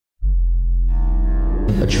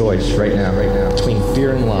a choice right now, between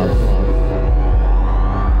fear and love.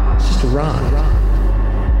 It's just a rock.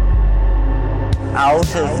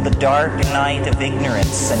 Out of the dark night of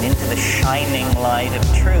ignorance and into the shining light of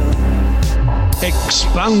truth.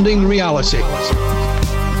 Expounding reality.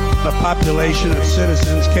 A population of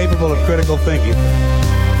citizens capable of critical thinking.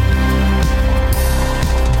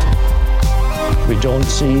 We don't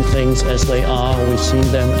see things as they are, we see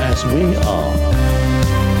them as we are.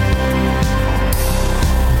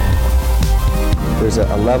 There's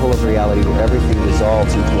a level of reality where everything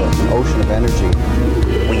dissolves into an ocean of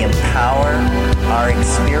energy. We empower our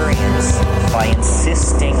experience by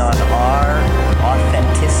insisting on our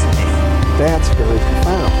authenticity. That's very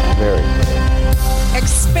profound. Very.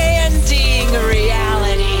 Expanding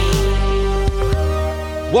reality.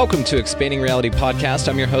 Welcome to Expanding Reality Podcast.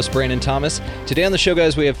 I'm your host, Brandon Thomas. Today on the show,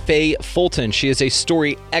 guys, we have Faye Fulton. She is a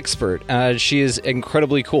story expert. She is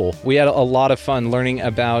incredibly cool. We had a lot of fun learning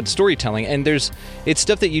about storytelling, and it's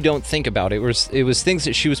stuff that you don't think about. It was things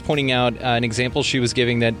that she was pointing out, an example she was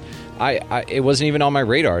giving that it wasn't even on my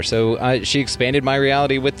radar. So she expanded my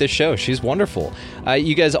reality with this show. She's wonderful.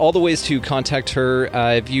 You guys, all the ways to contact her,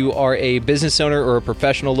 if you are a business owner or a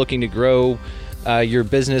professional looking to grow your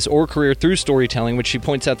business or career through storytelling, which she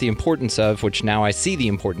points out the importance of, which now I see the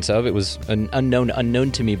importance of. It was an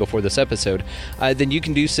unknown to me before this episode. Then you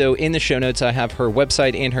can do so in the show notes. I have her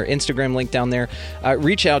website and her Instagram link down there.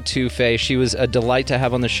 Reach out to Faye. She was a delight to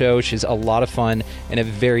have on the show. She's a lot of fun and a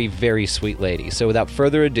very, very sweet lady. So without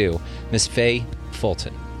further ado, Miss Faye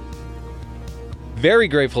Fulton. Very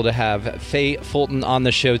grateful to have Faye Fulton on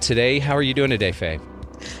the show today. How are you doing today, Faye?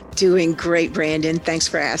 Doing great, Brandon. Thanks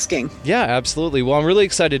for asking. Yeah, absolutely. Well, I'm really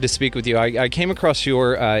excited to speak with you. I came across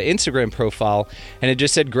your Instagram profile, and it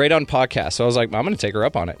just said great on podcast. So I was like, I'm going to take her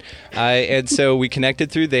up on it. And so we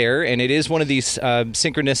connected through there, and it is one of these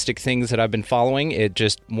synchronistic things that I've been following. It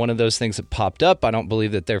just one of those things that popped up. I don't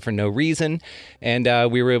believe that they're for no reason. And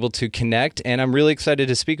we were able to connect, and I'm really excited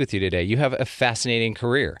to speak with you today. You have a fascinating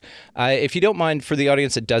career. If you don't mind, for the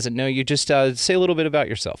audience that doesn't know you, just say a little bit about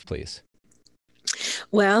yourself, please.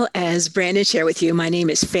 Well, as Brandon shared with you, my name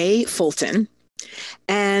is Faye Fulton,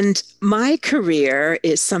 and my career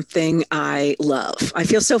is something I love. I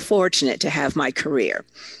feel so fortunate to have my career.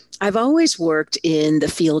 I've always worked in the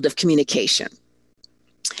field of communication.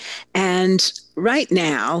 And right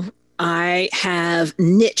now, I have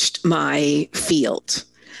niched my field,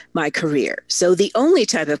 my career. So the only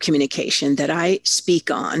type of communication that I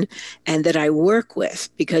speak on and that I work with,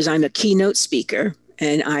 because I'm a keynote speaker,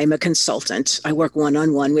 and I'm a consultant. I work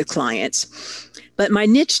one-on-one with clients. But my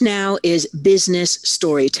niche now is business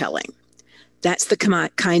storytelling. That's the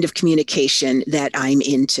kind of communication that I'm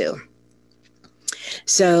into.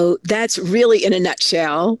 So that's really in a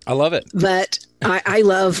nutshell. I love it. But I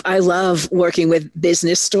love working with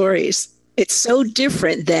business stories. It's so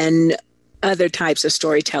different than other types of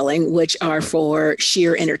storytelling, which are for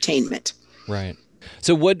sheer entertainment. Right.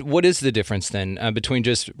 So what is the difference then between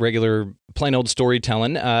just regular plain old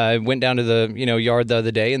storytelling? I went down to the yard the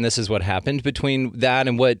other day, and this is what happened. Between that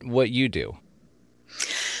and what you do?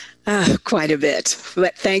 Quite a bit,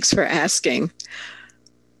 but thanks for asking.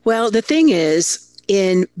 Well, the thing is,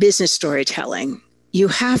 in business storytelling, you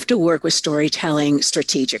have to work with storytelling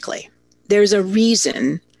strategically. There's a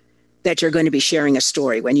reason that you're going to be sharing a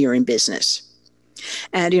story when you're in business.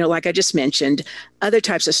 And, like I just mentioned, other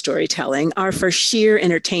types of storytelling are for sheer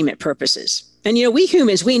entertainment purposes. And, we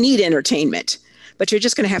humans, we need entertainment, but you're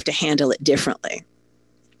just going to have to handle it differently.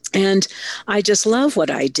 And I just love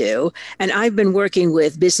what I do. And I've been working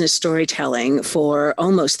with business storytelling for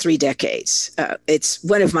almost 3 decades. It's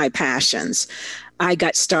one of my passions. I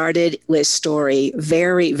got started with story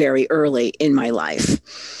very, very early in my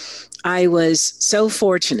life. I was so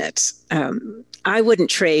fortunate. I wouldn't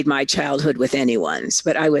trade my childhood with anyone's,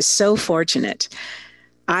 but I was so fortunate.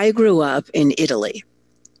 I grew up in Italy.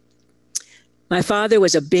 My father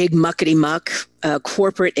was a big muckety-muck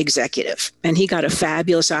corporate executive, and he got a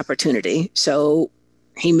fabulous opportunity. So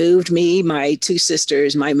he moved me, my 2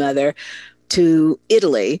 sisters, my mother, to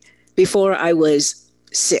Italy before I was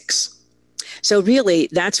 6. So really,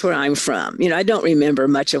 that's where I'm from. I don't remember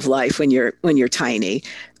much of life when you're tiny.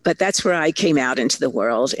 But that's where I came out into the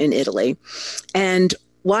world, in Italy. And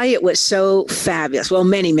why it was so fabulous, well,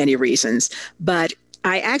 many, many reasons. But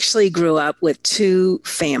I actually grew up with 2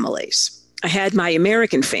 families. I had my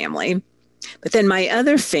American family, but then my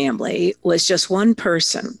other family was just one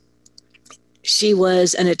person. She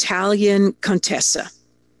was an Italian contessa,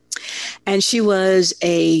 and she was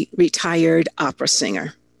a retired opera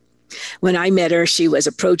singer. When I met her, she was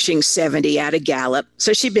approaching 70 at a gallop.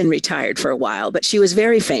 So she'd been retired for a while, but she was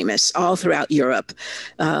very famous all throughout Europe.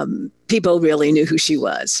 People really knew who she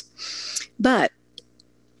was. But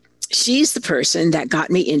she's the person that got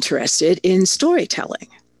me interested in storytelling.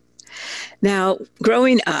 Now,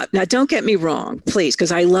 growing up, now don't get me wrong, please,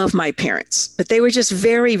 because I love my parents, but they were just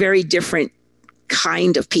very, very different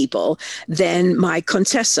kind of people than my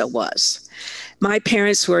Contessa was. My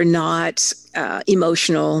parents were not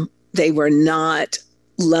emotional. They were not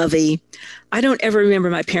lovey. I don't ever remember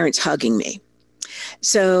my parents hugging me.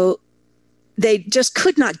 So they just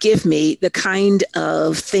could not give me the kind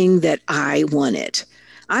of thing that I wanted.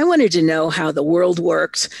 I wanted to know how the world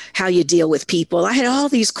worked, how you deal with people. I had all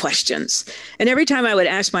these questions. And every time I would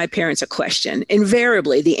ask my parents a question,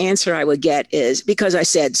 invariably the answer I would get is because I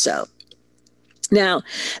said so. Now,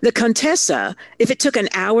 the Contessa, if it took an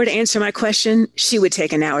hour to answer my question, she would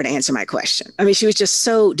take an hour to answer my question. I mean, she was just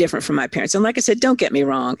so different from my parents. And like I said, don't get me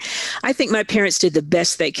wrong. I think my parents did the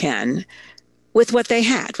best they can with what they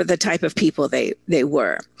had, with the type of people they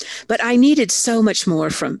were. But I needed so much more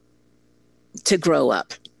to grow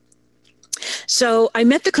up. So I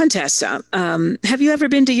met the Contessa. Have you ever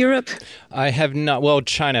been to Europe? I have not. Well,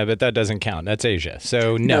 China, but that doesn't count. That's Asia.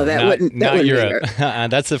 So no, that wouldn't Europe.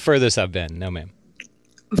 That's the furthest I've been. No, ma'am.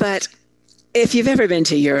 But if you've ever been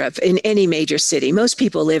to Europe, in any major city, most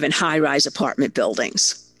people live in high-rise apartment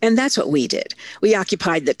buildings. And that's what we did. We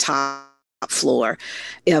occupied the top floor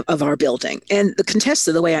of our building. And the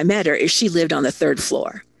Contessa, the way I met her, is she lived on the third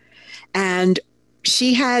floor. And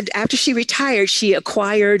she had, after she retired, she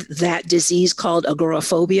acquired that disease called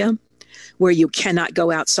agoraphobia, where you cannot go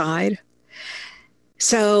outside.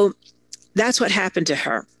 So that's what happened to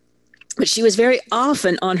her. But she was very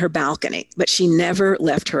often on her balcony, but she never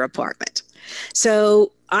left her apartment.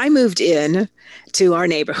 So I moved in to our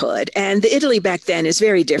neighborhood, and the Italy back then is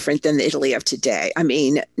very different than the Italy of today. I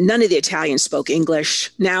mean, none of the Italians spoke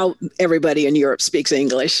English. Now everybody in Europe speaks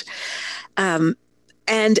English.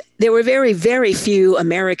 And there were very, very few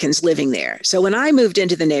Americans living there. So when I moved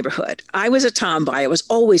into the neighborhood, I was a tomboy. I was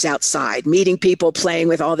always outside, meeting people, playing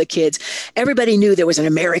with all the kids. Everybody knew there was an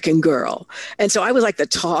American girl. And so I was like the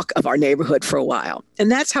talk of our neighborhood for a while.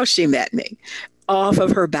 And that's how she met me, off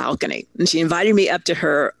of her balcony. And she invited me up to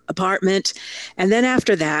her apartment. And then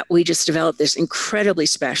after that, we just developed this incredibly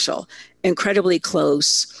special, incredibly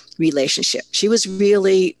close relationship. She was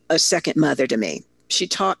really a second mother to me. She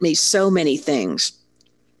taught me so many things.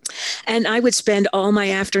 And I would spend all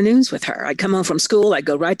my afternoons with her. I'd come home from school, I'd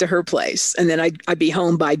go right to her place, and then I'd be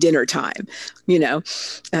home by dinner time,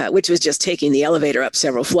 which was just taking the elevator up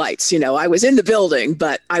several flights. I was in the building,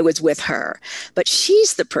 but I was with her. But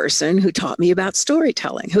she's the person who taught me about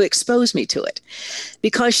storytelling, who exposed me to it.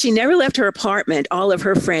 Because she never left her apartment, all of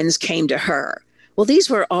her friends came to her. Well, these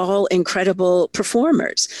were all incredible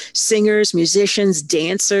performers, singers, musicians,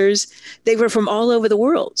 dancers. They were from all over the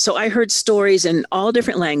world. So I heard stories in all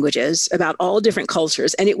different languages about all different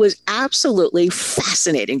cultures, and it was absolutely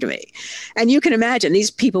fascinating to me. And you can imagine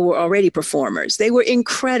these people were already performers. They were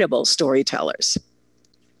incredible storytellers.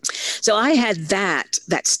 So I had that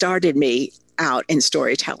started me out in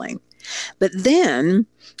storytelling. But then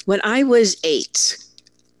when I was 8,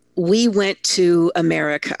 we went to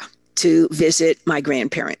America to visit my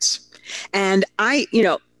grandparents. And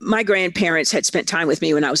my grandparents had spent time with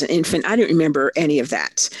me when I was an infant. I didn't remember any of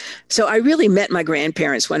that. So I really met my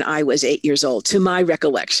grandparents when I was 8 years old, to my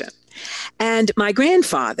recollection. And my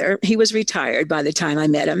grandfather, he was retired by the time I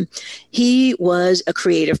met him. He was a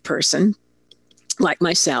creative person, like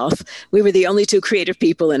myself. We were the only 2 creative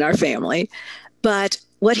people in our family. But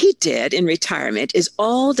what he did in retirement is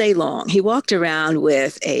all day long, he walked around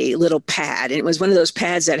with a little pad, and it was one of those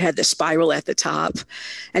pads that had the spiral at the top.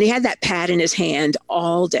 And he had that pad in his hand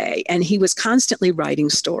all day, and he was constantly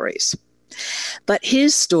writing stories. But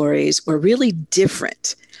his stories were really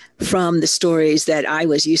different from the stories that I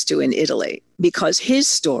was used to in Italy, because his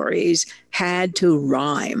stories had to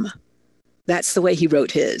rhyme. That's the way he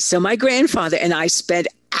wrote his. So my grandfather and I spent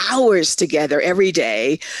hours together every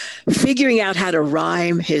day figuring out how to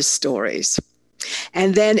rhyme his stories.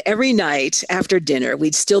 And then every night after dinner,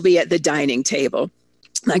 we'd still be at the dining table.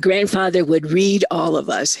 My grandfather would read all of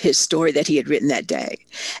us his story that he had written that day.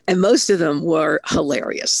 And most of them were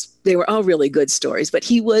hilarious. They were all really good stories, but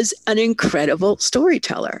he was an incredible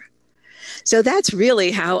storyteller. So that's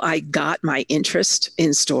really how I got my interest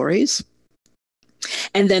in stories.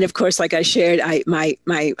 And then, of course, like I shared,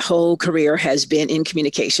 my whole career has been in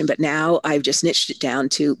communication, but now I've just niched it down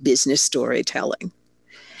to business storytelling.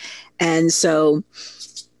 And so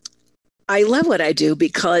I love what I do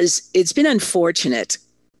because it's been unfortunate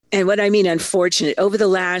And what I mean unfortunate, over the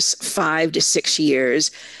last 5 to 6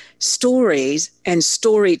 years, stories and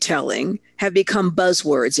storytelling have become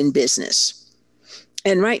buzzwords in business.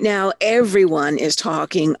 And right now, everyone is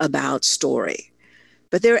talking about story.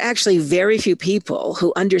 But there are actually very few people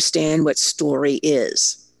who understand what story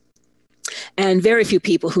is, and very few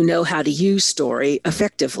people who know how to use story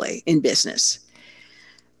effectively in business.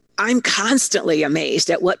 I'm constantly amazed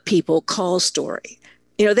at what people call story.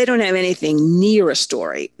 They don't have anything near a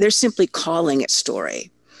story. They're simply calling it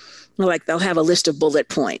story. Like they'll have a list of bullet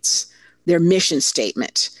points, their mission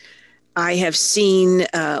statement. I have seen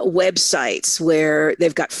websites where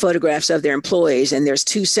they've got photographs of their employees and there's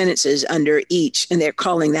 2 sentences under each, and they're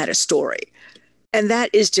calling that a story. And that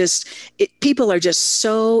is just, people are just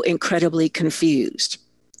so incredibly confused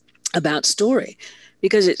about story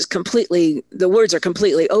because the words are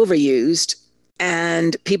completely overused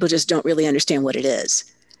and people just don't really understand what it is.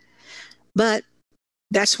 But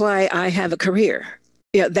that's why I have a career.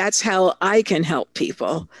 That's how I can help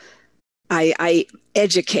people. I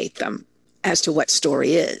educate them as to what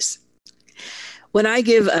story is. When I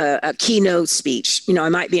give a keynote speech, I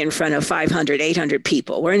might be in front of 500, 800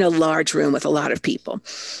 people. We're in a large room with a lot of people.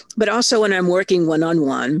 But also when I'm working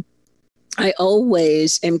one-on-one, I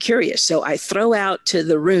always am curious. So I throw out to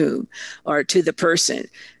the room or to the person,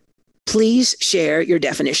 please share your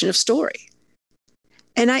definition of story.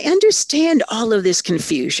 And I understand all of this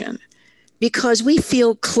confusion because we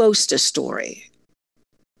feel close to story.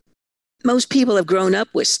 Most people have grown up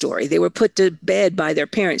with story. They were put to bed by their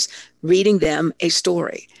parents, reading them a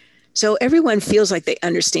story. So everyone feels like they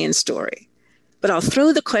understand story. But I'll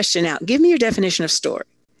throw the question out, give me your definition of story.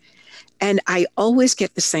 And I always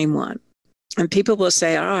get the same one. And people will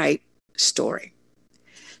say, all right, story.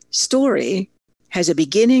 Story has a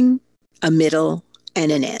beginning, a middle,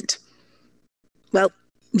 and an end. Well,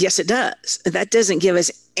 yes, it does. That doesn't give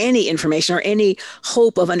us any information or any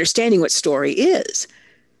hope of understanding what story is.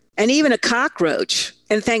 And even a cockroach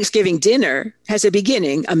and Thanksgiving dinner has a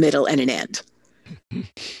beginning, a middle, and an end.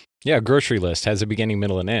 Yeah, a grocery list has a beginning,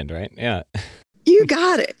 middle, and end, right? Yeah. You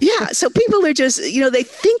got it. Yeah. So people are just, they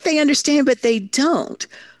think they understand, but they don't.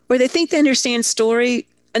 Or they think they understand story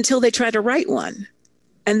until they try to write one.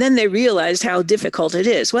 And then they realize how difficult it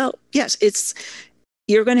is. Well, yes,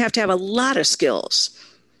 you're going to have a lot of skills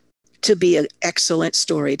to be an excellent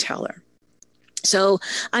storyteller. So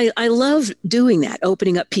I love doing that,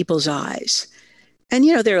 opening up people's eyes. And,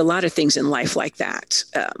 there are a lot of things in life like that.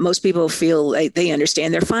 Most people feel like they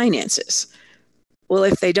understand their finances. Well,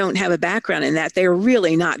 if they don't have a background in that, they're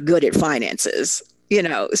really not good at finances,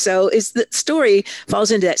 So the story falls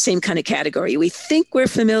into that same kind of category. We think we're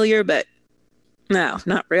familiar, but no,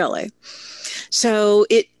 not really. So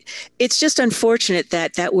it's just unfortunate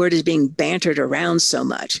that that word is being bantered around so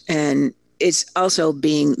much. And it's also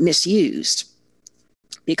being misused.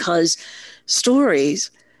 Because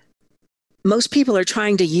stories, most people are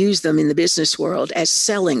trying to use them in the business world as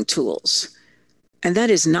selling tools. And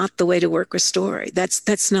that is not the way to work with story.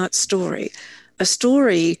 That's not story. A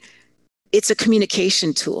story, it's a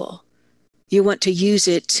communication tool. You want to use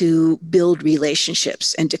it to build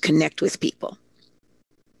relationships and to connect with people.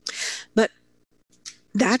 But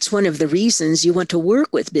that's one of the reasons you want to work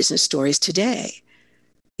with business stories today.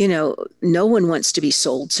 No one wants to be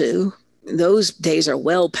sold to. Those days are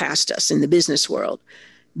well past us in the business world.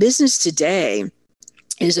 Business today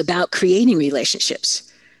is about creating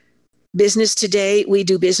relationships. Business today, we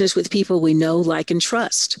do business with people we know, like, and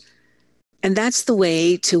trust. And that's the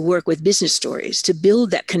way to work with business stories, to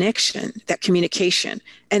build that connection, that communication,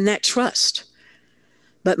 and that trust.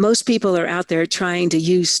 But most people are out there trying to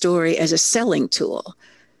use story as a selling tool.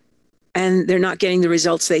 And they're not getting the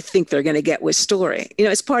results they think they're going to get with story.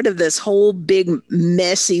 It's part of this whole big,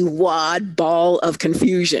 messy wad ball of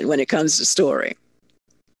confusion when it comes to story.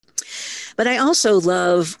 But I also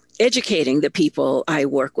love educating the people I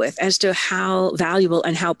work with as to how valuable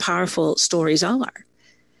and how powerful stories are.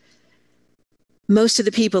 Most of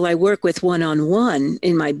the people I work with one-on-one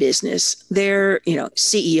in my business, they're,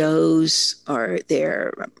 CEOs or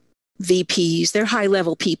they're VPs, they're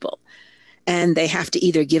high-level people. And they have to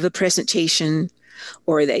either give a presentation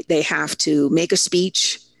or they have to make a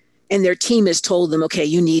speech. And their team has told them, okay,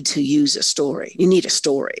 you need to use a story. You need a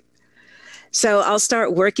story. So I'll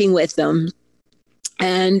start working with them.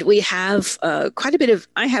 And we have I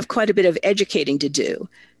have quite a bit of educating to do,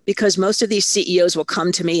 because most of these CEOs will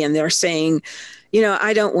come to me and they're saying,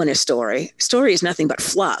 I don't want a story. Story is nothing but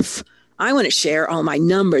fluff. I want to share all my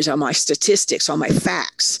numbers, all my statistics, all my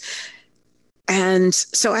facts. And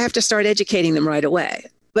so I have to start educating them right away.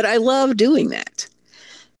 But I love doing that.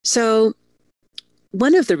 So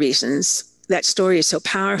one of the reasons that story is so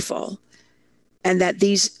powerful and that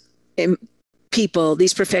these people,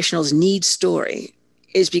 these professionals need story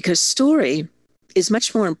is because story is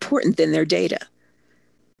much more important than their data.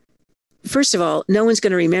 First of all, no one's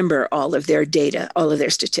going to remember all of their data, all of their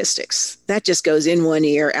statistics. That just goes in one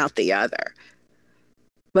ear, out the other.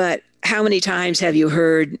 But how many times have you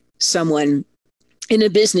heard someone in a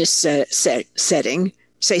business setting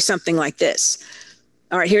say something like this?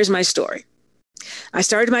 All right, here's my story. I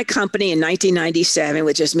started my company in 1997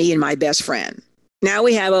 with just me and my best friend. Now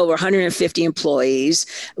we have over 150 employees.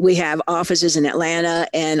 We have offices in Atlanta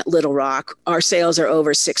and Little Rock. Our sales are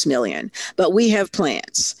over 6 million, but we have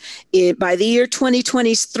plans. By the year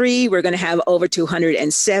 2023, we're going to have over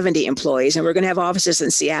 270 employees, and we're going to have offices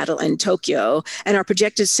in Seattle and Tokyo, and our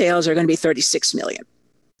projected sales are going to be 36 million.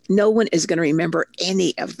 No one is going to remember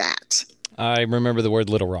any of that. I remember the word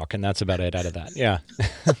Little Rock, and that's about it out of that. Yeah.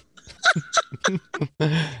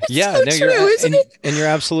 Yeah, so and you're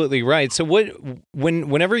absolutely right. So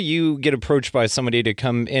whenever you get approached by somebody to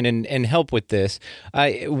come in and help with this,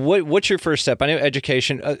 what's your first step? I know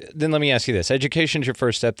education. Then let me ask you this: education is your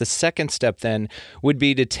first step. The second step then would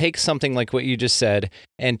be to take something like what you just said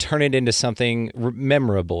and turn it into something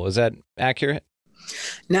memorable. Is that accurate?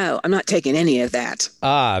 No, I'm not taking any of that.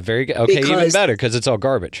 Very good. Okay, even better, because it's all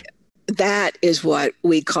garbage. That is what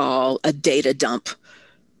we call a data dump.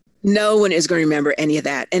 No one is going to remember any of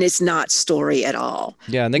that. And it's not story at all.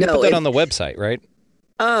 Yeah, and they can put that on the website, right?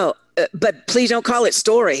 Oh, but please don't call it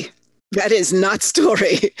story. That is not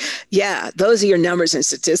story. Yeah, those are your numbers and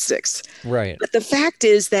statistics. Right. But the fact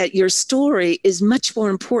is that your story is much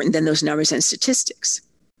more important than those numbers and statistics,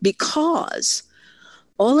 because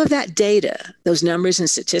all of that data, those numbers and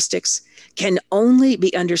statistics, can only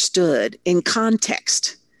be understood in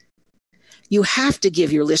context. You have to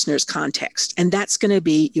give your listeners context, and that's going to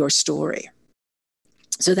be your story.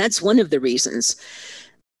 So that's one of the reasons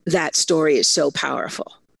that story is so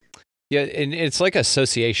powerful. Yeah, and it's like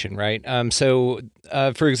association, right?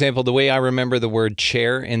 For example, the way I remember the word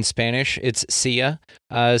chair in Spanish, it's silla.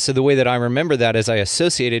 So the way that I remember that is I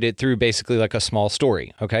associated it through basically like a small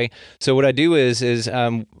story, okay? So what I do is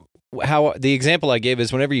how the example I gave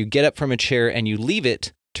is whenever you get up from a chair and you leave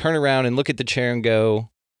it, turn around and look at the chair and go,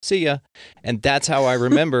 see ya. And that's how I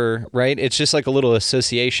remember, right? It's just like a little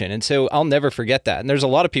association. And so I'll never forget that. And there's a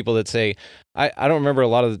lot of people that say, I don't remember a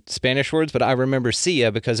lot of Spanish words, but I remember see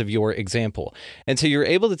ya because of your example. And so you're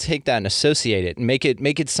able to take that and associate it and make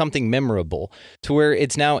it something memorable to where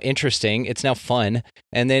it's now interesting, it's now fun,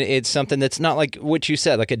 and then it's something that's not like what you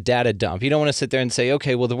said, like a data dump. You don't want to sit there and say,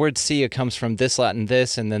 okay, well, the word see ya comes from this Latin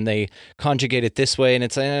this, and then they conjugate it this way, and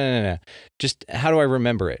it's like, no. Just how do I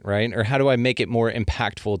remember it, right? Or how do I make it more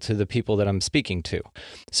impactful to the people that I'm speaking to?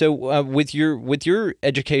 So with your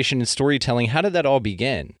education and storytelling, how did that all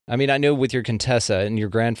begin? I mean, I know with your Contessa and your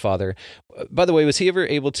grandfather. By the way, was he ever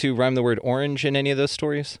able to rhyme the word orange in any of those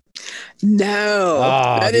stories? No.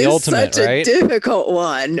 That is ultimate, such a difficult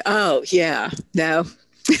one. Oh, yeah. No.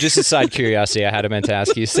 Just a side curiosity I had meant to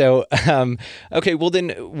ask you. So, okay, well then,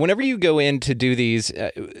 whenever you go in to do these,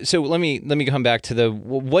 so let me come back to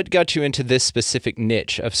what got you into this specific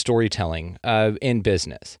niche of storytelling in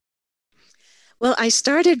business? Well, I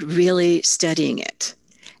started really studying it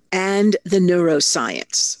and the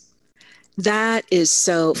neuroscience. That is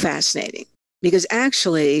so fascinating because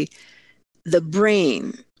actually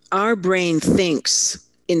our brain thinks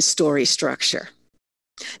in story structure.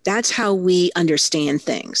 That's how we understand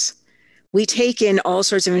things. We take in all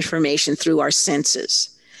sorts of information through our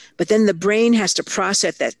senses, but then the brain has to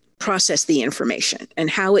process the information, and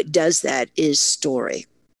how it does that is story.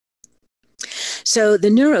 So the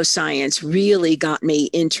neuroscience really got me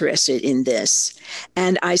interested in this,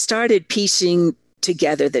 and I started piecing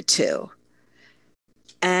together the two.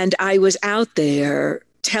 And I was out there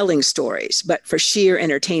telling stories, but for sheer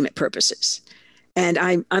entertainment purposes. And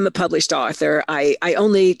I'm a published author. I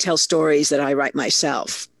only tell stories that I write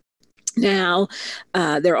myself. Now,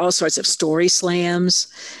 there are all sorts of story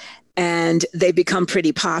slams, and they become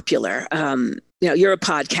pretty popular. You're a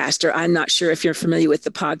podcaster. I'm not sure if you're familiar with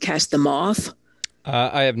the podcast, The Moth.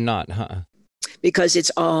 I have not, because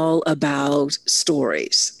it's all about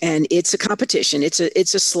stories, and it's a competition. It's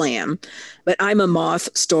a slam, but I'm a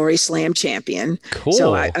Moth Story Slam champion. Cool.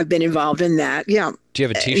 So I've been involved in that. Yeah. Do you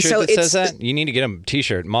have a T-shirt that says that? You need to get a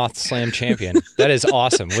T-shirt, Moth Slam Champion. That is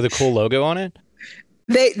awesome, with a cool logo on it.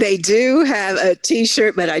 They do have a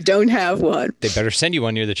T-shirt, but I don't have one. They better send you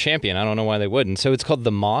one. You're the champion. I don't know why they wouldn't. So it's called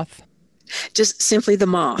The Moth? Just simply The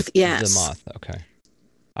Moth, yes. The Moth, okay.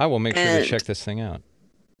 I will make sure to check this thing out.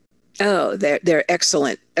 Oh, they're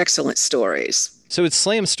excellent stories. So it's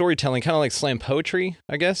slam storytelling, kind of like slam poetry,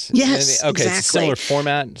 I guess? Yes, Okay, exactly. It's a similar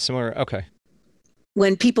format, okay.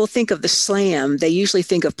 When people think of the slam, they usually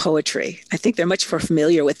think of poetry. I think they're much more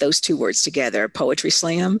familiar with those two words together, poetry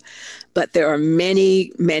slam. But there are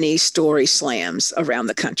many, many story slams around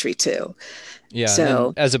the country too. Yeah,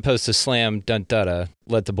 so as opposed to slam, dun da da,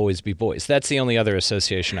 let the boys be boys. That's the only other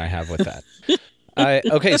association I have with that.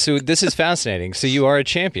 Okay, so this is fascinating. So you are a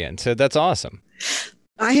champion. So that's awesome.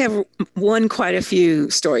 I have won quite a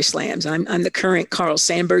few story slams. I'm the current Carl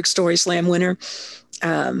Sandburg Story Slam winner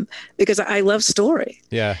because I love story.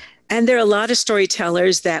 Yeah. And there are a lot of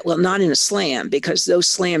storytellers that, well, not in a slam because those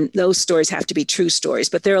stories have to be true stories,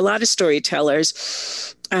 but there are a lot of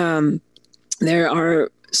storytellers. There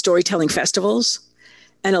are storytelling festivals,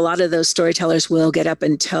 and a lot of those storytellers will get up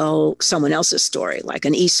and tell someone else's story, like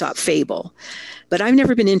an Aesop fable. But I've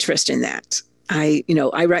never been interested in that. I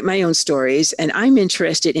write my own stories, and I'm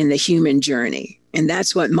interested in the human journey. And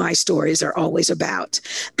that's what my stories are always about,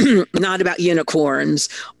 not about unicorns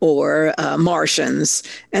or Martians.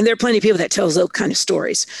 And there are plenty of people that tell those kind of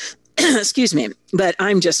stories. Excuse me, but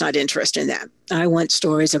I'm just not interested in that. I want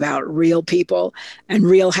stories about real people and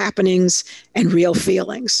real happenings and real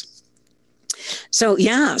feelings. So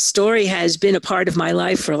yeah, story has been a part of my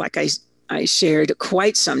life for, like I shared,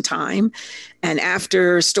 quite some time. And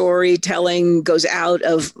after storytelling goes out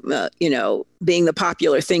of, being the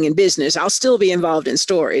popular thing in business, I'll still be involved in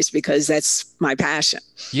stories because that's my passion.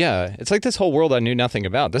 Yeah, it's like this whole world I knew nothing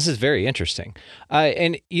about. This is very interesting.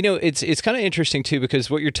 And it's kind of interesting too,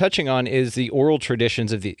 because what you're touching on is the oral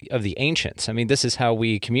traditions of the ancients. I mean, this is how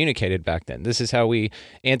we communicated back then. This is how we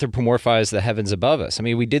anthropomorphized the heavens above us. I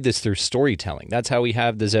mean, we did this through storytelling. That's how we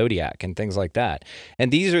have the zodiac and things like that.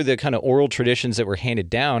 And these are the kind of oral traditions that were handed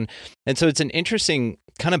down. And so it's an interesting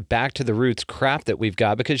kind of back to the roots craft that we've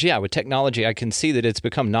got, because with technology, I can see that it's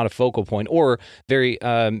become not a focal point or very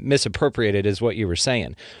misappropriated, is what you were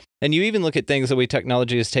saying. And you even look at things the way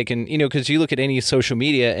technology has taken, because you look at any social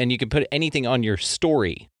media and you can put anything on your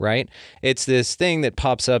story, right? It's this thing that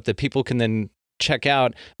pops up that people can then check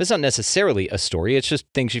out. It's not necessarily a story. It's just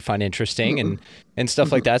things you find interesting and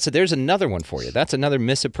stuff like that. So there's another one for you. That's another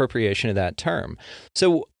misappropriation of that term.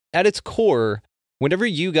 So at its core, whenever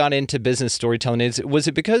you got into business storytelling, was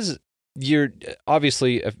it because you're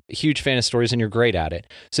obviously a huge fan of stories and you're great at it,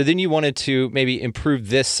 so then you wanted to maybe improve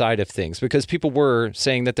this side of things? Because people were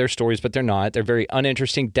saying that they're stories, but they're not. They're very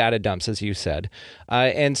uninteresting data dumps, as you said.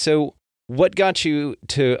 And so what got you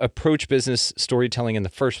to approach business storytelling in the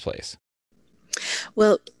first place?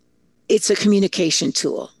 Well, it's a communication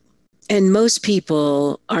tool. And most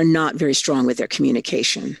people are not very strong with their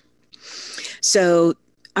communication. So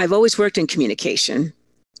I've always worked in communication,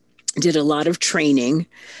 did a lot of training,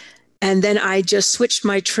 and then I just switched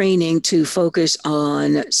my training to focus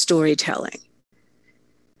on storytelling.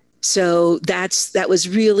 So that was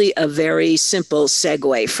really a very simple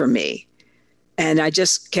segue for me. And I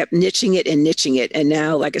just kept niching it. And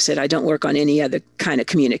now, like I said, I don't work on any other kind of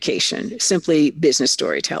communication, simply business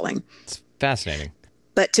storytelling. It's fascinating.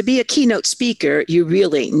 But to be a keynote speaker, you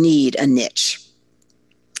really need a niche.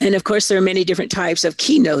 And of course, there are many different types of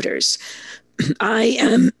keynoters. I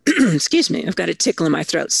am, excuse me, I've got a tickle in my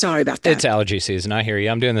throat. Sorry about that. It's allergy season. I hear you.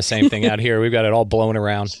 I'm doing the same thing out here. We've got it all blowing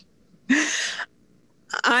around.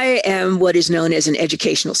 I am what is known as an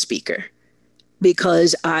educational speaker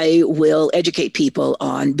because I will educate people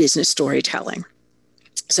on business storytelling.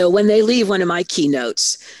 So when they leave one of my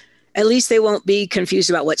keynotes, at least they won't be confused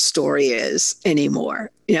about what story is anymore.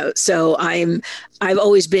 So I've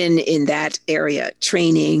always been in that area,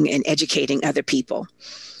 training and educating other people.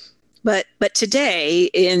 But today,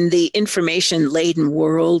 in the information-laden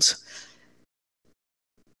world,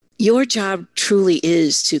 your job truly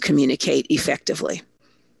is to communicate effectively.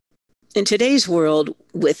 In today's world,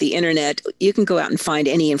 with the internet, you can go out and find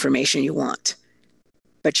any information you want,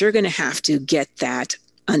 but you're going to have to get that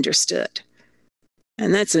understood.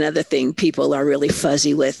 And that's another thing people are really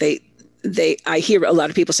fuzzy with. I hear a lot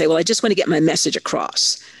of people say, well, I just want to get my message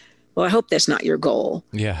across. Well, I hope that's not your goal.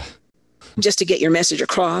 Yeah. Just to get your message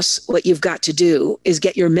across, what you've got to do is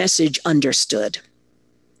get your message understood.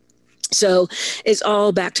 So it's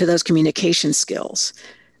all back to those communication skills.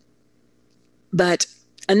 But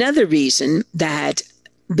another reason that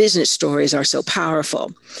business stories are so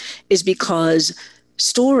powerful is because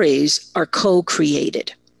stories are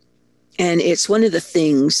co-created. And it's one of the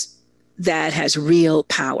things that has real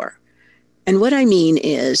power. And what I mean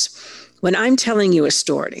is, when I'm telling you a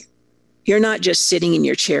story, you're not just sitting in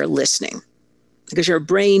your chair listening, because your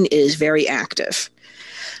brain is very active.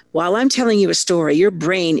 While I'm telling you a story, your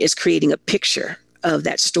brain is creating a picture of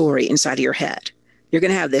that story inside of your head. You're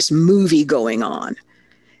going to have this movie going on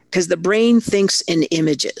because the brain thinks in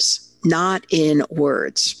images, not in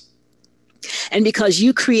words. And because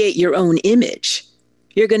you create your own image,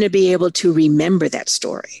 you're going to be able to remember that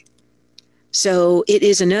story. So it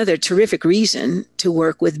is another terrific reason to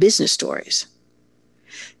work with business stories.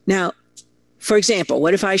 Now, for example,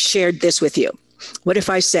 what if I shared this with you? What if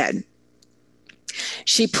I said,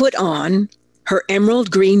 she put on her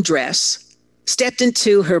emerald green dress, stepped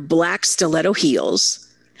into her black stiletto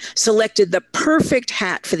heels, selected the perfect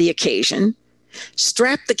hat for the occasion,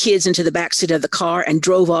 strapped the kids into the backseat of the car, and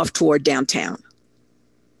drove off toward downtown.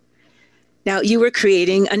 Now, you were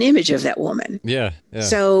creating an image of that woman. Yeah.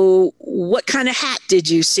 So what kind of hat did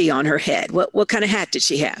you see on her head? What kind of hat did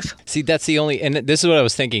she have? See, that's the only, and this is what I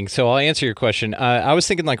was thinking. So I'll answer your question. I was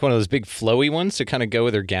thinking like one of those big flowy ones to kind of go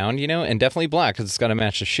with her gown, and definitely black because it's got to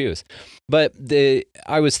match the shoes. But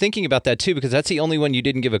I was thinking about that too, because that's the only one you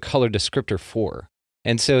didn't give a color descriptor for.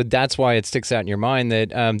 And so that's why it sticks out in your mind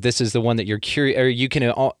that this is the one that you're curious, or you can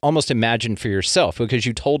almost imagine for yourself, because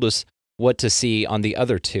you told us what to see on the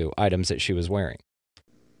other two items that she was wearing.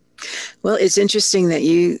 Well, it's interesting that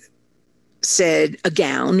you said a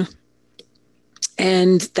gown,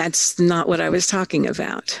 and that's not what I was talking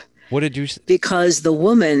about. What did you? Because the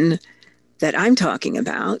woman that I'm talking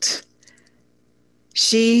about,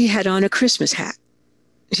 she had on a Christmas hat.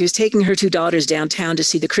 She was taking her two daughters downtown to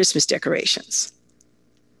see the Christmas decorations.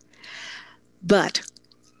 But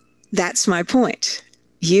that's my point.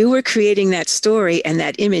 You were creating that story and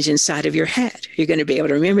that image inside of your head. You're going to be able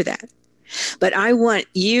to remember that. But I want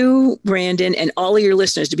you, Brandon, and all of your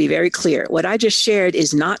listeners to be very clear. What I just shared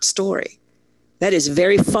is not story. That is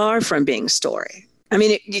very far from being story. I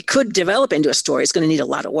mean, it could develop into a story. It's going to need a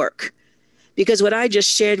lot of work. Because what I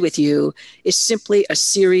just shared with you is simply a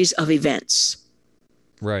series of events.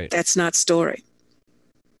 Right. That's not story.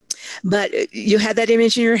 But you had that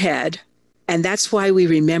image in your head, and that's why we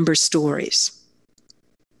remember stories.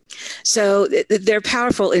 So they're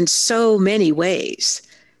powerful in so many ways.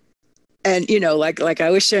 And, like I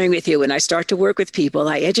was sharing with you, when I start to work with people,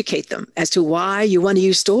 I educate them as to why you want to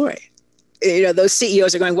use story. Those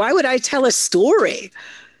CEOs are going, why would I tell a story?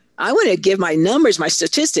 I want to give my numbers, my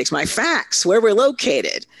statistics, my facts, where we're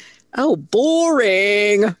located. Oh,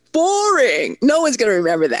 boring. No one's going to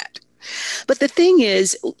remember that. But the thing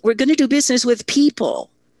is, we're going to do business with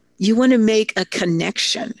people. You want to make a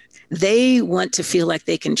connection. They want to feel like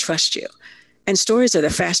they can trust you. And stories are the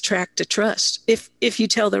fast track to trust if you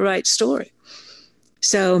tell the right story.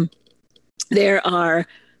 So there are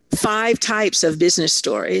 5 types of business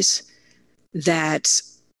stories that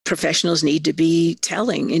professionals need to be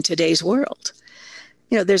telling in today's world.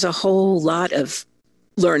 There's a whole lot of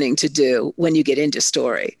learning to do when you get into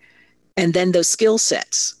story. And then those skill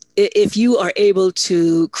sets. If you are able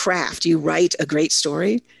to you write a great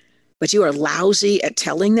story, but you are lousy at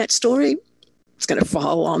telling that story, it's going to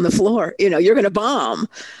fall on the floor. You're going to bomb.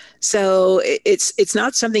 So it's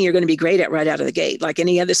not something you're going to be great at right out of the gate. Like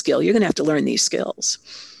any other skill, you're going to have to learn these skills.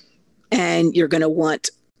 And you're going to want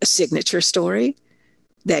a signature story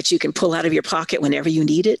that you can pull out of your pocket whenever you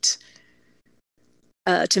need it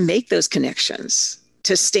to make those connections,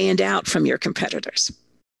 to stand out from your competitors.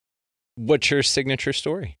 What's your signature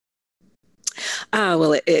story?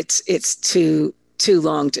 Well, it's too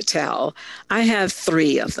long to tell. I have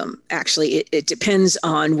 3 of them. Actually, it depends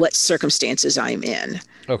on what circumstances I'm in.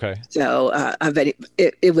 Okay. So I bet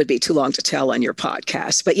it would be too long to tell on your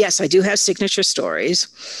podcast. But yes, I do have signature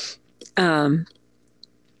stories.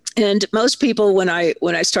 And most people, when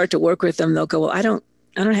I start to work with them, they'll go, well, I don't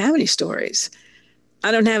have any stories.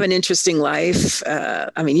 I don't have an interesting life.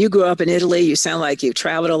 You grew up in Italy. You sound like you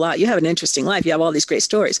traveled a lot. You have an interesting life. You have all these great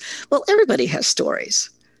stories. Well, everybody has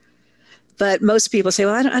stories. But most people say,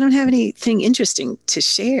 well, I don't have anything interesting to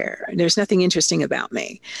share. There's nothing interesting about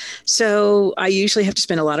me. So I usually have to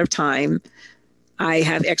spend a lot of time. I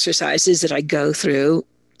have exercises that I go through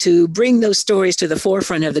to bring those stories to the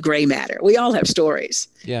forefront of the gray matter. We all have stories.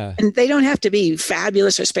 Yeah. And they don't have to be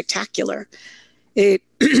fabulous or spectacular. And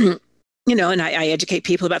I educate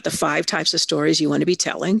people about the 5 types of stories you want to be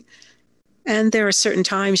telling. And there are certain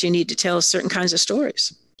times you need to tell certain kinds of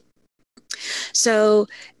stories. So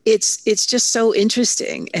it's just so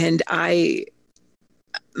interesting. And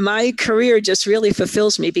my career just really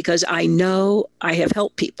fulfills me because I know I have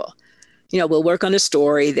helped people. We'll work on a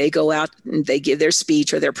story. They go out and they give their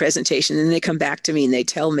speech or their presentation, and then they come back to me and they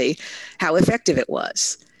tell me how effective it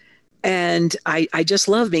was. And I just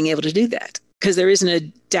love being able to do that because there isn't a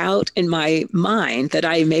doubt in my mind that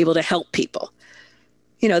I am able to help people.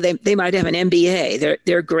 They might have an MBA.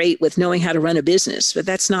 They're great with knowing how to run a business, but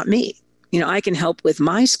that's not me. I can help with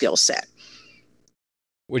my skill set.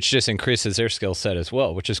 which just increases their skill set as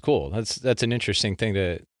well, which is cool. That's an interesting thing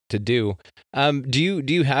to do. Do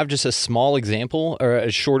you have just a small example or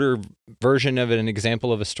a shorter version of an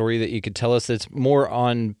example of a story that you could tell us that's more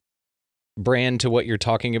on brand to what you're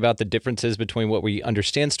talking about, the differences between what we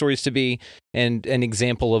understand stories to be and an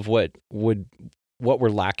example of what we're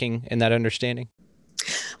lacking in that understanding?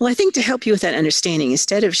 Well, I think to help you with that understanding,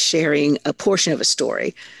 instead of sharing a portion of a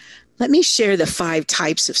story, let me share the 5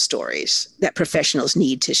 types of stories that professionals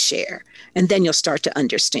need to share, and then you'll start to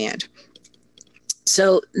understand.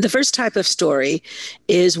 So the first type of story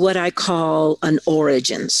is what I call an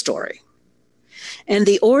origin story. And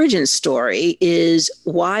the origin story is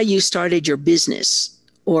why you started your business,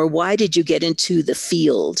 or why did you get into the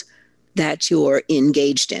field that you're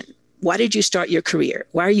engaged in? Why did you start your career?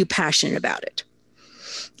 Why are you passionate about it?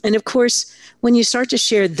 And of course, when you start to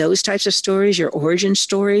share those types of stories, your origin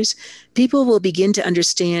stories, people will begin to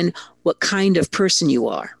understand what kind of person you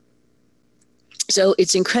are. So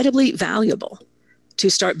it's incredibly valuable to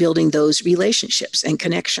start building those relationships and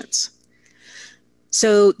connections.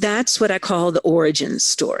 So that's what I call the origin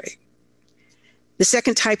story. The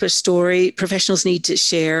second type of story professionals need to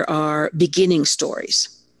share are beginning stories.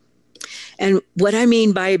 And what I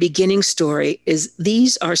mean by a beginning story is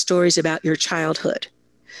these are stories about your childhood,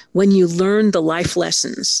 when you learned the life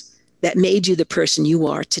lessons that made you the person you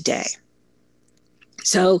are today.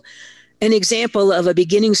 So an example of a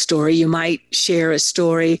beginning story, you might share a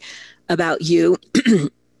story about you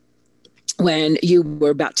when you were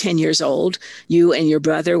about 10 years old. You and your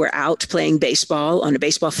brother were out playing baseball on a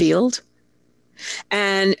baseball field,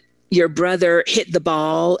 and your brother hit the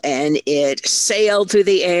ball and it sailed through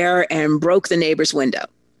the air and broke the neighbor's window.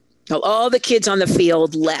 Well, all the kids on the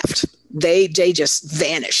field left. They just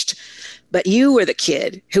vanished. But you were the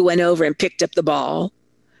kid who went over and picked up the ball,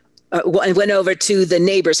 went over to the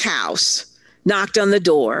neighbor's house, knocked on the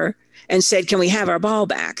door, and said, "Can we have our ball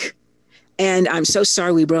back? And I'm so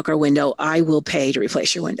sorry we broke our window. I will pay to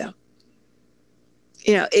replace your window."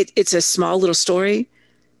 You know, it's a small little story,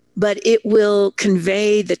 but it will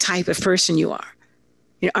convey the type of person you are.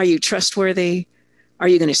 You know, are you trustworthy? Are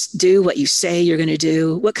you going to do what you say you're going to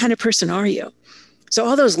do? What kind of person are you? So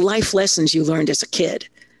all those life lessons you learned as a kid,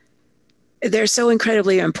 they're so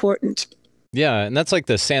incredibly important. Yeah, and that's like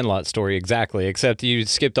the Sandlot story exactly, except you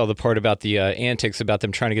skipped all the part about the antics about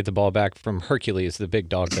them trying to get the ball back from Hercules, the big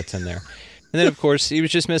dog that's in there. And then, of course, he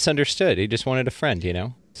was just misunderstood. He just wanted a friend, you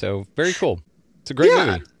know? So very cool. It's a great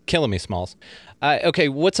movie. Killing me, Smalls. Okay,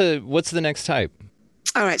 what's the next type?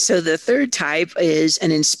 All right, so the third type is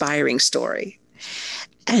an inspiring story.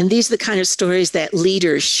 And these are the kind of stories that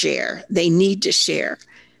leaders share. They need to share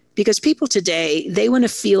because people today, they want to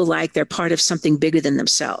feel like they're part of something bigger than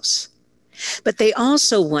themselves. But they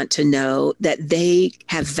also want to know that they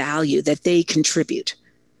have value, that they contribute.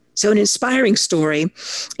 So an inspiring story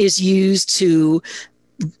is used to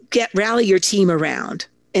rally your team around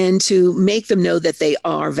and to make them know that they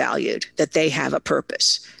are valued, that they have a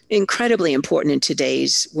purpose. Incredibly important in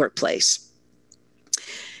today's workplace.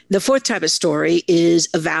 The fourth type of story is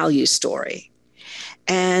a value story.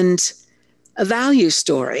 And a value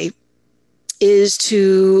story is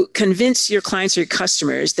to convince your clients or your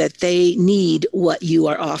customers that they need what you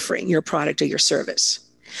are offering, your product or your service.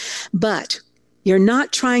 But you're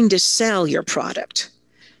not trying to sell your product.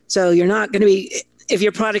 So you're not going to be, if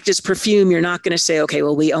your product is perfume, you're not going to say, okay,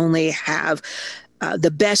 well, we only have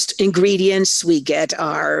the best ingredients. We get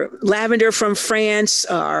our lavender from France,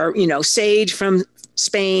 our, sage from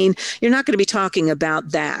Spain. You're not going to be talking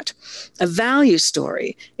about that. A value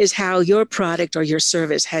story is how your product or your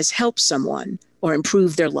service has helped someone or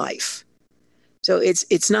improved their life. So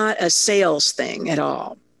it's not a sales thing at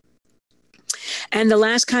all. And the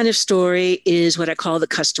last kind of story is what I call the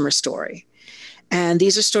customer story. And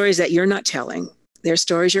these are stories that you're not telling. They're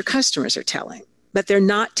stories your customers are telling. But they're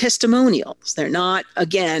not testimonials. They're not,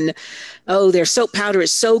 again, oh, their soap powder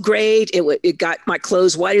is so great. It got my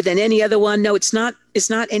clothes whiter than any other one. No, it's not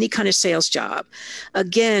any kind of sales job.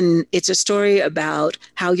 Again, it's a story about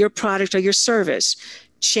how your product or your service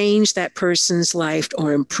changed that person's life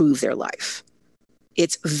or improved their life.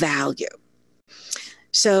 It's value.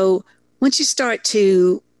 So once you start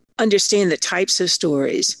to understand the types of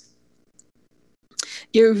stories,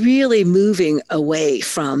 you're really moving away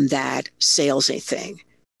from that salesy thing.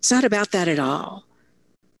 It's not about that at all.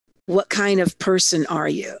 What kind of person are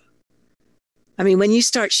you? I mean, when you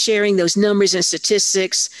start sharing those numbers and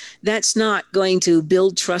statistics, that's not going to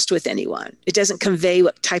build trust with anyone. It doesn't convey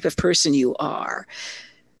what type of person you are.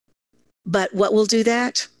 But what will do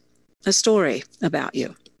that? A story about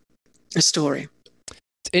you. A story.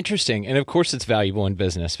 It's Interesting. And of course it's valuable in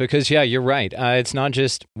business because, yeah, you're right. It's not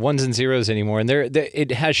just ones and zeros anymore. And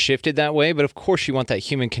it has shifted that way. But of course you want that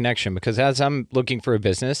human connection because as I'm looking for a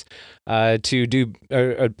business to do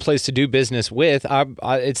a place to do business with,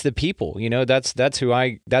 it's the people,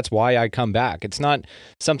 that's why I come back. It's not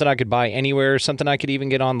something I could buy anywhere, something I could even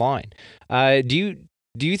get online. Do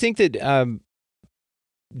you think that,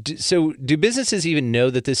 so do businesses even know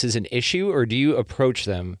that this is an issue, or do you approach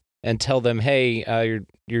them and tell them, hey,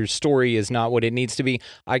 your story is not what it needs to be.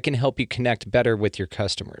 I can help you connect better with your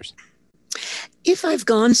customers? If I've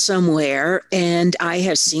gone somewhere and I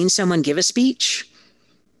have seen someone give a speech,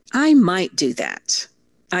 I might do that.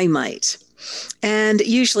 I might. And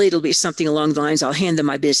usually it'll be something along the lines, I'll hand them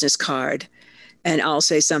my business card and I'll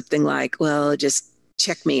say something like, well, just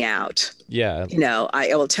check me out. Yeah.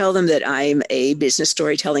 I will tell them that I'm a business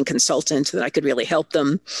storytelling consultant, that I could really help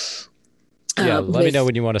them. Yeah, let me know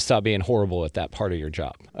when you want to stop being horrible at that part of your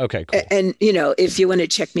job. Okay, cool. And, if you want to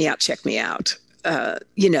check me out, check me out.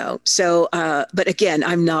 So, but again,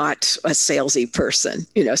 I'm not a salesy person,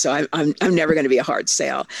 so I'm never going to be a hard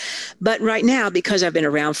sale. But right now, because I've been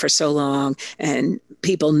around for so long and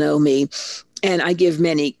people know me and I give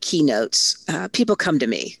many keynotes, people come to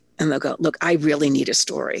me and they'll go, look, I really need a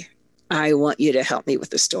story. I want you to help me with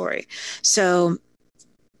the story. So,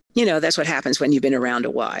 that's what happens when you've been around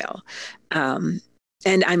a while. And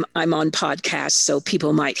I'm on podcasts, so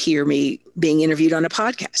people might hear me being interviewed on a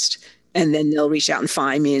podcast, and then they'll reach out and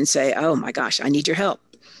find me and say, oh my gosh, I need your help.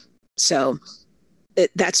 So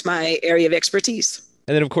that's my area of expertise.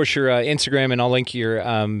 And then of course your Instagram, and I'll link your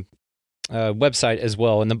website as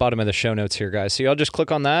well in the bottom of the show notes here, guys. So y'all just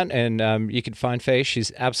click on that and you can find Faye.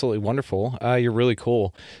 She's absolutely wonderful. You're really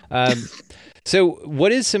cool. So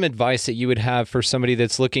what is some advice that you would have for somebody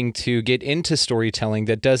that's looking to get into storytelling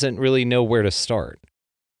that doesn't really know where to start?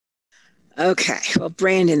 Okay. Well,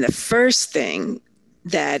 Brandon, the first thing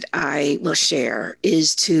that I will share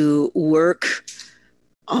is to work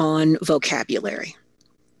on vocabulary.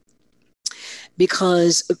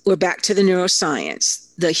 Because we're back to the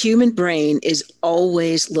neuroscience. The human brain is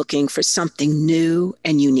always looking for something new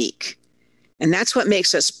and unique. And that's what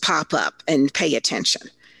makes us pop up and pay attention.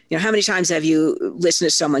 How many times have you listened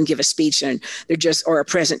to someone give a speech and or a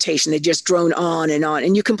presentation, they just drone on,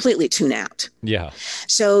 and you completely tune out. Yeah.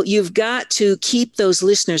 So you've got to keep those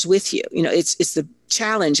listeners with you. It's the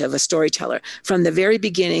challenge of a storyteller from the very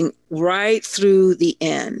beginning right through the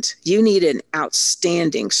end. You need an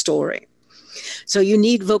outstanding story. So you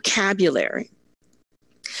need vocabulary.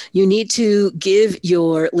 You need to give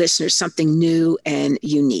your listeners something new and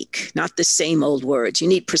unique, not the same old words. You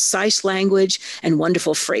need precise language and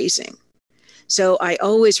wonderful phrasing. So I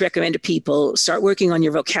always recommend to people start working on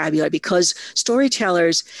your vocabulary, because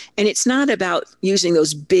storytellers, and it's not about using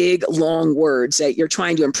those big, long words that you're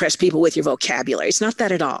trying to impress people with your vocabulary. It's not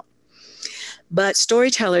that at all. But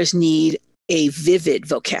storytellers need a vivid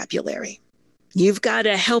vocabulary. You've got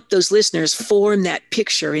to help those listeners form that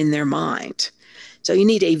picture in their mind. So you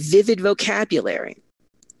need a vivid vocabulary.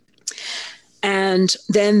 And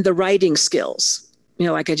then the writing skills,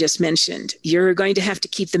 like I just mentioned, you're going to have to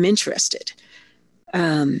keep them interested.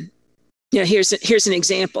 Here's an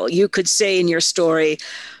example. You could say in your story,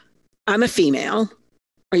 I'm a female,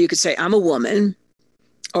 or you could say I'm a woman,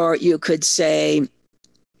 or you could say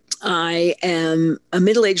I am a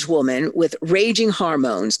middle-aged woman with raging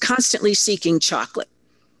hormones, constantly seeking chocolate.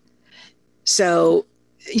 So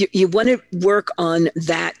you want to work on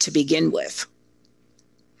that to begin with.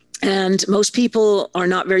 And most people are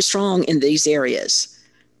not very strong in these areas,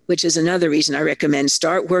 which is another reason I recommend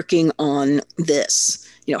start working on this.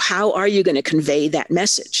 How are you going to convey that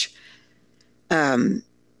message? In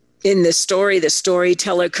the story, the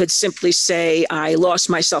storyteller could simply say, I lost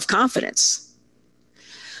my self-confidence.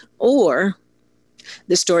 Or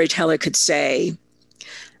the storyteller could say,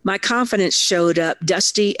 my confidence showed up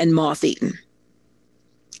dusty and moth-eaten.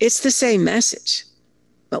 It's the same message,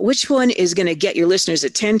 but which one is going to get your listeners'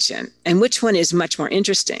 attention and which one is much more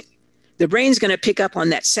interesting? The brain's going to pick up on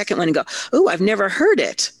that second one and go, oh, I've never heard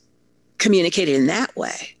it communicated in that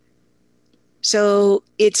way. So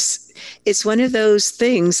it's one of those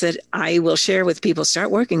things that I will share with people. Start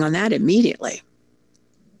working on that immediately.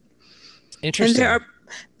 Interesting. And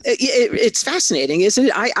it's fascinating, isn't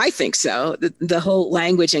it? I think so. The whole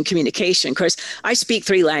language and communication. Of course, I speak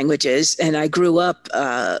 3 languages, and I grew up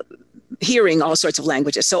hearing all sorts of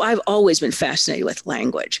languages. So I've always been fascinated with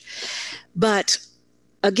language. But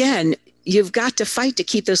again, you've got to fight to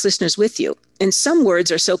keep those listeners with you. And some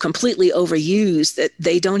words are so completely overused that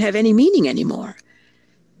they don't have any meaning anymore.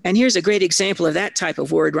 And here's a great example of that type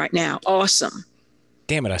of word right now. Awesome.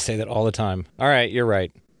 Damn it, I say that all the time. All right, you're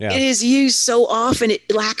right. Yeah. It is used so often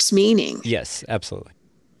it lacks meaning. Yes, absolutely.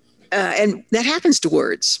 And that happens to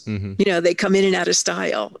words. They come in and out of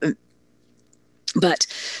style. But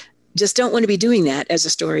just don't want to be doing that as a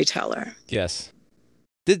storyteller. Yes.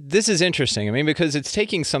 This is interesting. I mean, because it's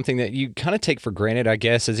taking something that you kind of take for granted, I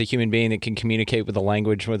guess, as a human being that can communicate with a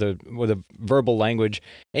language, with a verbal language,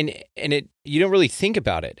 and you don't really think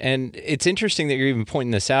about it. And it's interesting that you're even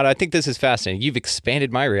pointing this out. I think this is fascinating. You've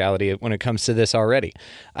expanded my reality when it comes to this already.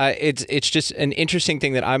 It's just an interesting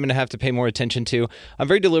thing that I'm going to have to pay more attention to. I'm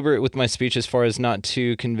very deliberate with my speech as far as not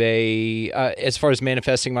to convey, as far as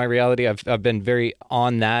manifesting my reality. I've been very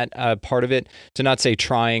on that part of it, to not say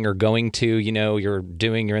trying or going to,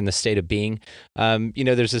 you're in the state of being.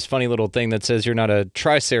 There's this funny little thing that says you're not a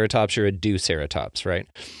triceratops, you're a do-ceratops, right?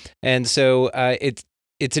 And so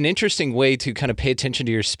it's an interesting way to kind of pay attention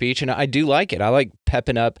to your speech, and I do like it. I like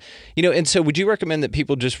pepping up, and so would you recommend that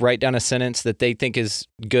people just write down a sentence that they think is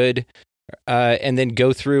good, and then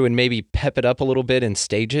go through and maybe pep it up a little bit in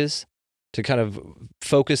stages to kind of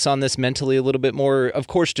focus on this mentally a little bit more? Of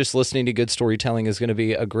course, just listening to good storytelling is going to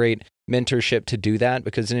be a great mentorship to do that,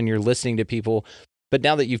 because then you're listening to people. But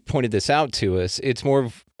now that you've pointed this out to us, it's more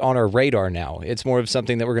of on our radar now. It's more of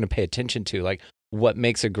something that we're going to pay attention to, like what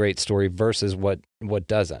makes a great story versus what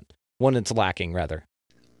doesn't. One that's lacking, rather.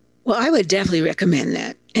 Well, I would definitely recommend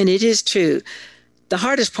that. And it is true. The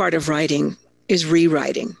hardest part of writing is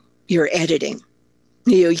rewriting, your editing.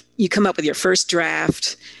 You come up with your first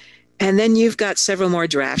draft, and then you've got several more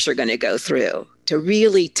drafts you're going to go through to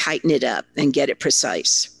really tighten it up and get it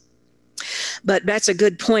precise. But that's a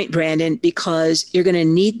good point, Brandon, because you're going to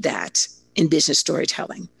need that in business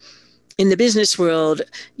storytelling. In the business world,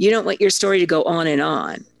 you don't want your story to go on and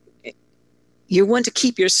on. You want to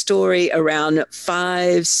keep your story around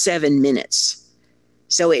 5-7 minutes.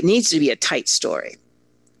 So it needs to be a tight story.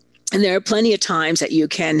 And there are plenty of times that you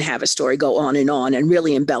can have a story go on and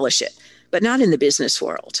really embellish it, but not in the business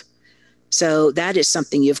world. So that is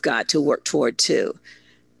something you've got to work toward too,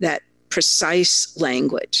 that precise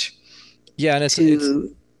language. Yeah, and it's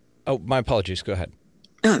oh, my apologies. Go ahead.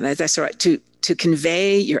 Oh, that's all right. To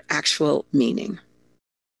convey your actual meaning.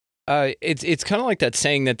 It's kind of like that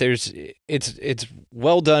saying that it's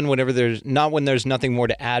well done whenever when there's nothing more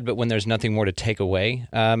to add, but when there's nothing more to take away.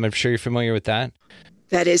 I'm sure you're familiar with that.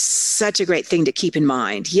 That is such a great thing to keep in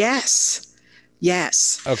mind. Yes.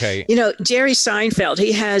 Okay. Jerry Seinfeld,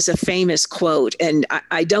 he has a famous quote, and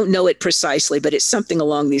I don't know it precisely, but it's something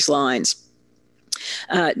along these lines.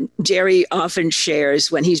 Jerry often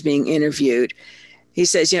shares when he's being interviewed, he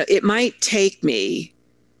says, it might take me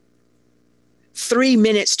 3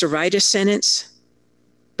 minutes to write a sentence,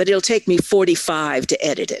 but it'll take me 45 to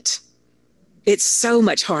edit it. It's so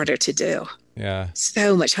much harder to do. Yeah.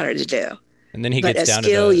 So much harder to do. And then he gets down to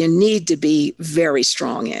a skill you need to be very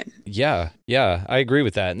strong in. Yeah, I agree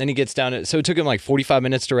with that. And then he gets down to, so it took him like 45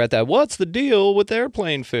 minutes to write that. What's the deal with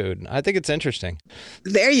airplane food? I think it's interesting.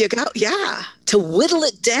 There you go. Yeah. To whittle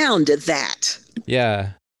it down to that.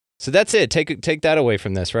 Yeah. So that's it. Take that away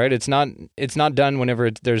from this, right? It's not done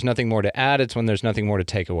whenever there's nothing more to add. It's when there's nothing more to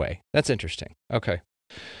take away. That's interesting. Okay.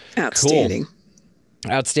 Outstanding. Cool.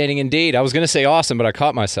 Outstanding indeed. I was going to say awesome, but I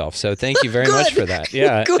caught myself. So thank you very much for that.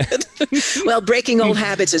 Yeah. Good. Well, breaking old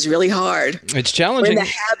habits is really hard. It's challenging. We're in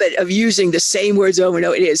the habit of using the same words over and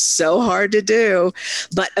over. It is so hard to do.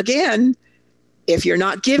 But again, if you're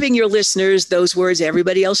not giving your listeners those words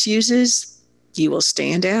everybody else uses, you will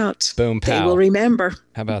stand out. Boom, pow. They will remember.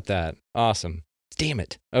 How about that? Awesome. Damn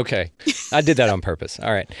it. Okay. I did that on purpose.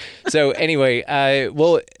 All right. So anyway,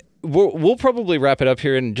 we'll probably wrap it up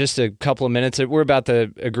here in just a couple of minutes. We're about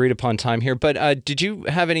the agreed upon time here, but did you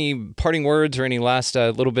have any parting words or any last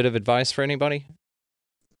little bit of advice for anybody?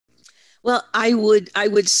 Well, I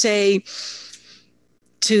would say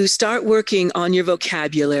to start working on your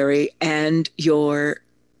vocabulary and your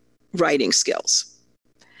writing skills.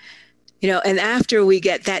 And after we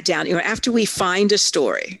get that down, after we find a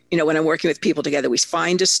story, when I'm working with people together, we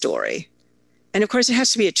find a story. And of course, it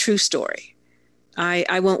has to be a true story.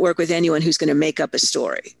 I won't work with anyone who's going to make up a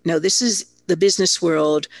story. No, this is the business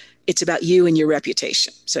world. It's about you and your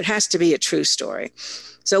reputation. So it has to be a true story.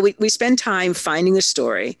 So we spend time finding the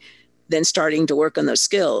story, then starting to work on those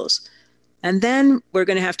skills. And then we're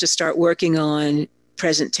going to have to start working on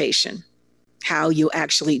presentation, how you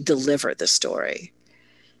actually deliver the story.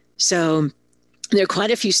 So there are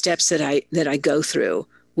quite a few steps that I go through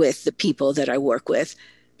with the people that I work with,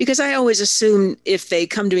 because I always assume if they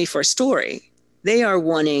come to me for a story, they are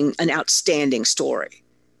wanting an outstanding story.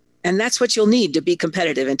 And that's what you'll need to be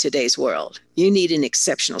competitive in today's world. You need an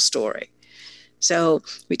exceptional story. So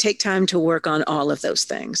we take time to work on all of those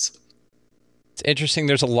things. It's interesting.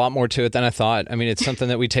 There's a lot more to it than I thought. I mean, it's something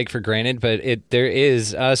that we take for granted, but there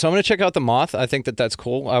is. So I'm going to check out The Moth. I think that's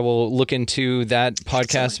cool. I will look into that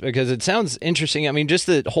podcast because it sounds interesting. I mean, just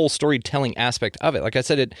the whole storytelling aspect of it. Like I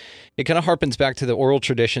said, it kind of harpens back to the oral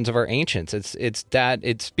traditions of our ancients.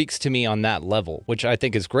 It speaks to me on that level, which I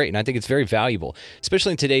think is great. And I think it's very valuable,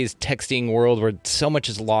 especially in today's texting world where so much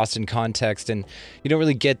is lost in context and you don't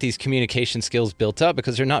really get these communication skills built up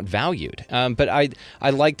because they're not valued. But I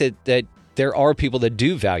like that there are people that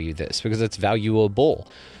do value this because it's valuable.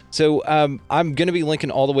 So I'm going to be linking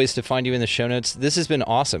all the ways to find you in the show notes. This has been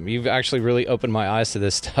awesome. You've actually really opened my eyes to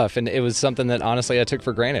this stuff, and it was something that honestly I took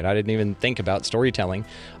for granted. I didn't even think about storytelling.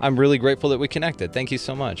 I'm really grateful that we connected. Thank you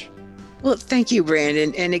so much. Well, thank you,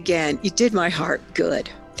 Brandon. And again, you did my heart good.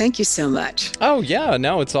 Thank you so much. Oh, yeah.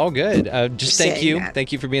 No, it's all good. Just thank you. That.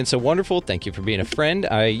 Thank you for being so wonderful. Thank you for being a friend.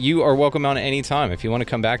 You are welcome on at any time. If you want to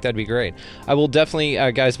come back, that'd be great. I will definitely,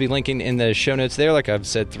 guys, be linking in the show notes there, like I've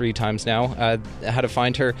said 3 times now, how to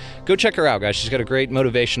find her. Go check her out, guys. She's got a great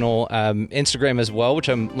motivational Instagram as well, which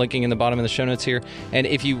I'm linking in the bottom of the show notes here. And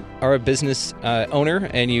if you are a business owner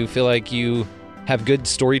and you feel like you have good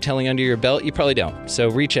storytelling under your belt, you probably don't. So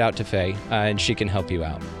reach out to Faye, and she can help you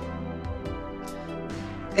out.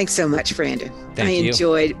 Thanks so much, Brandon. Thank you. I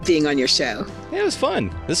enjoyed being on your show. Yeah, it was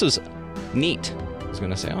fun. This was neat. I was going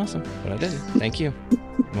to say awesome, but I didn't. Thank you.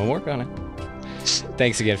 I'm going to work on it.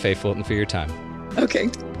 Thanks again, Faye Fulton, for your time. Okay.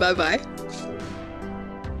 Bye-bye.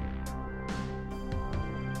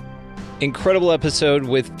 Incredible episode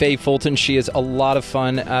with Faye Fulton. She is a lot of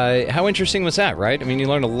fun. How interesting was that, right? I mean, you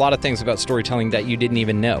learned a lot of things about storytelling that you didn't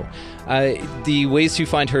even know. The ways to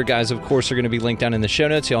find her, guys, of course, are going to be linked down in the show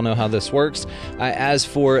notes. Y'all know how this works. As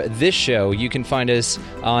for this show, you can find us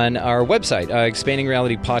on our website,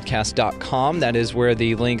 expandingrealitypodcast.com. That is where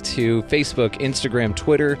the link to Facebook, Instagram,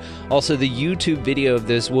 Twitter, also the YouTube video of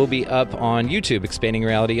this will be up on YouTube, Expanding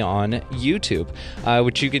Reality on YouTube,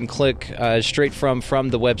 which you can click straight from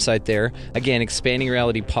the website there. Again,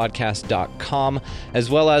 expandingrealitypodcast.com, as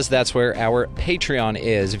well as that's where our Patreon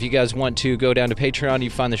is. If you guys want to go down to Patreon, you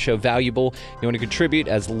find the show valuable, you want to contribute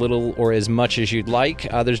as little or as much as you'd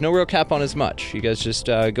like. There's no real cap on as much. You guys just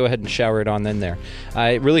go ahead and shower it on in there.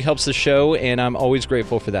 It really helps the show, and I'm always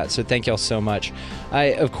grateful for that. So thank y'all so much.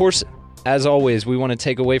 Of course, as always, we want to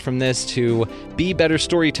take away from this to be better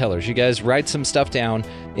storytellers. You guys write some stuff down,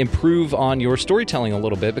 improve on your storytelling a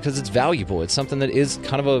little bit because it's valuable. It's something that is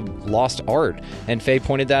kind of a lost art. And Faye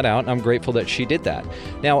pointed that out, and I'm grateful that she did that.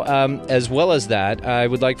 Now, as well as that, I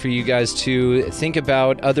would like for you guys to think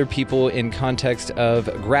about other people in context of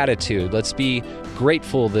gratitude. Let's be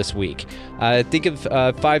grateful this week. Think of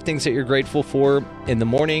 5 things that you're grateful for in the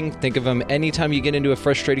morning. Think of them anytime you get into a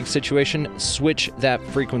frustrating situation. Switch that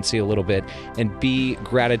frequency a little bit and be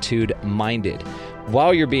gratitude minded.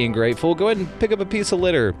 While you're being grateful, go ahead and pick up a piece of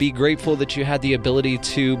litter. Be grateful that you had the ability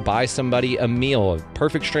to buy somebody a meal, a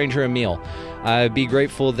perfect stranger a meal. Be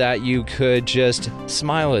grateful that you could just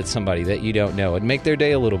smile at somebody that you don't know and make their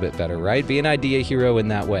day a little bit better, right? Be an idea hero in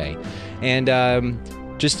that way. And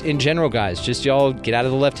just in general, guys, just y'all get out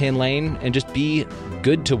of the left-hand lane and just be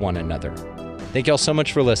good to one another. Thank y'all so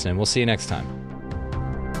much for listening. We'll see you next time.